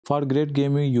For great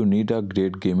gaming, you need a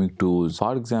great gaming tools.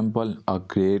 For example, a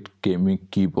great gaming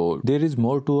keyboard. There is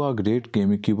more to a great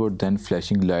gaming keyboard than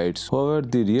flashing lights. However,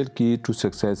 the real key to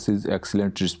success is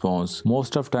excellent response.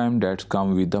 Most of time that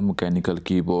come with a mechanical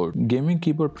keyboard. Gaming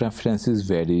keyboard preferences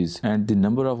varies and the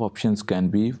number of options can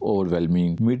be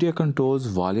overwhelming. Media controls,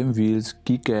 volume wheels,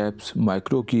 keycaps,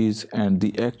 micro keys and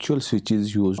the actual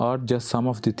switches used are just some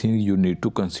of the things you need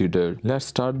to consider. Let's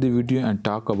start the video and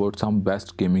talk about some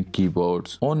best gaming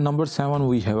keyboards. On number 7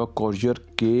 we have a Corsair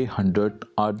K100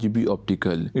 RGB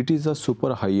Optical. It is a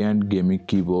super high-end gaming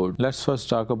keyboard. Let's first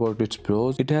talk about its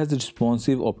pros. It has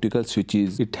responsive optical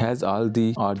switches. It has all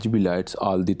the RGB lights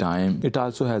all the time. It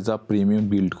also has a premium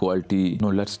build quality. Now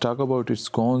let's talk about its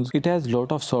cons. It has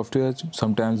lot of software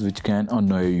sometimes which can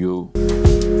annoy you.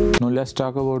 Now let's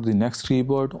talk about the next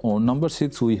keyboard. On number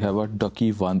 6 we have a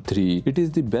Ducky 13. It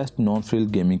is the best non-frill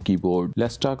gaming keyboard.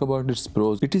 Let's talk about its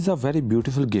pros. It is a very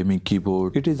beautiful gaming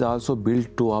keyboard. It is also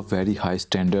built to a very high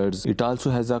standards. It also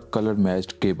has a color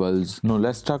matched cables. Now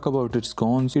let's talk about its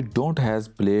cons. It don't has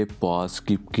play, pause,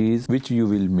 skip keys which you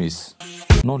will miss.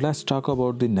 Now let's talk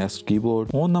about the next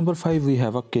keyboard. On number 5 we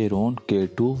have a Keyron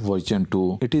K2 version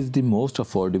 2. It is the most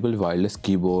affordable wireless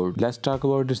keyboard. Let's talk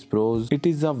about its pros. It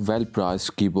is a well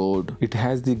priced keyboard. It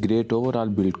has the great overall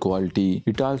build quality.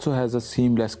 It also has a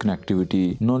seamless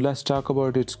connectivity. Now let's talk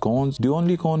about its cons. The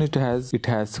only con it has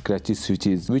scratchy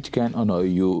switches which can annoy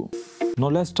you. Now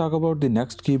let's talk about the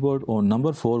next keyboard. On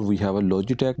number 4 we have a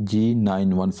Logitech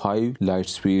G915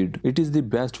 Lightspeed. It is the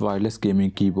best wireless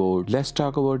gaming keyboard. Let's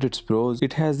talk about its pros.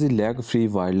 It has the lag-free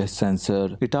wireless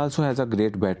sensor. It also has a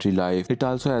great battery life. It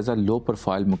also has a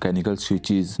low-profile mechanical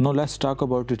switches. Now let's talk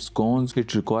about its cons.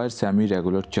 It requires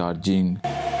semi-regular charging.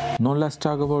 Now let's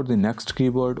talk about the next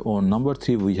keyboard. On number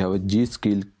 3 we have a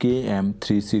G-Skill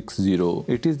KM360.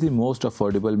 It is the most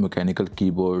affordable mechanical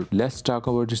keyboard. Let's talk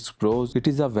about its pros. It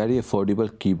is a very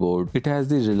affordable keyboard. It has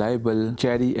the reliable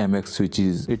Cherry MX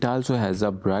switches. It also has a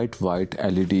bright white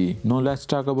LED. Now let's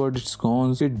talk about its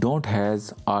cons. It don't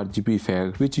has RGB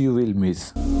effect which you will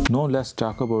miss. Now let's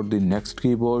talk about the next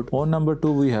keyboard. On number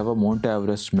 2 we have a Mount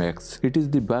Everest Max. It is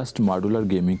the best modular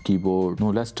gaming keyboard.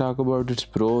 Now let's talk about its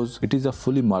pros. It is a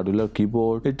fully modular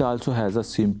keyboard. It also has a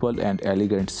simple and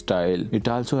elegant style. It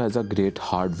also has a great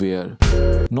hardware.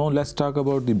 Now let's talk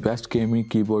about the best gaming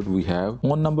keyboard we have.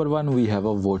 On number 1 we have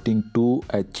a Voting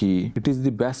 2HE. It is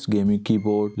the best gaming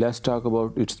keyboard. Let's talk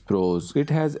about its pros. It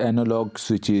has analog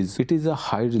switches. It is a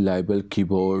high reliable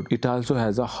keyboard. It also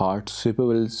has a hard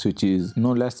swappable switches.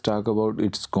 Now let's talk about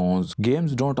its cons.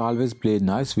 Games don't always play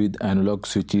nice with analog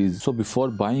switches. So before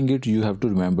buying it you have to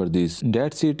remember this.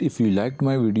 That's it. If you liked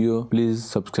my video, please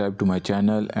subscribe to my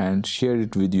channel and share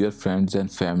it with your friends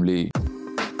and family.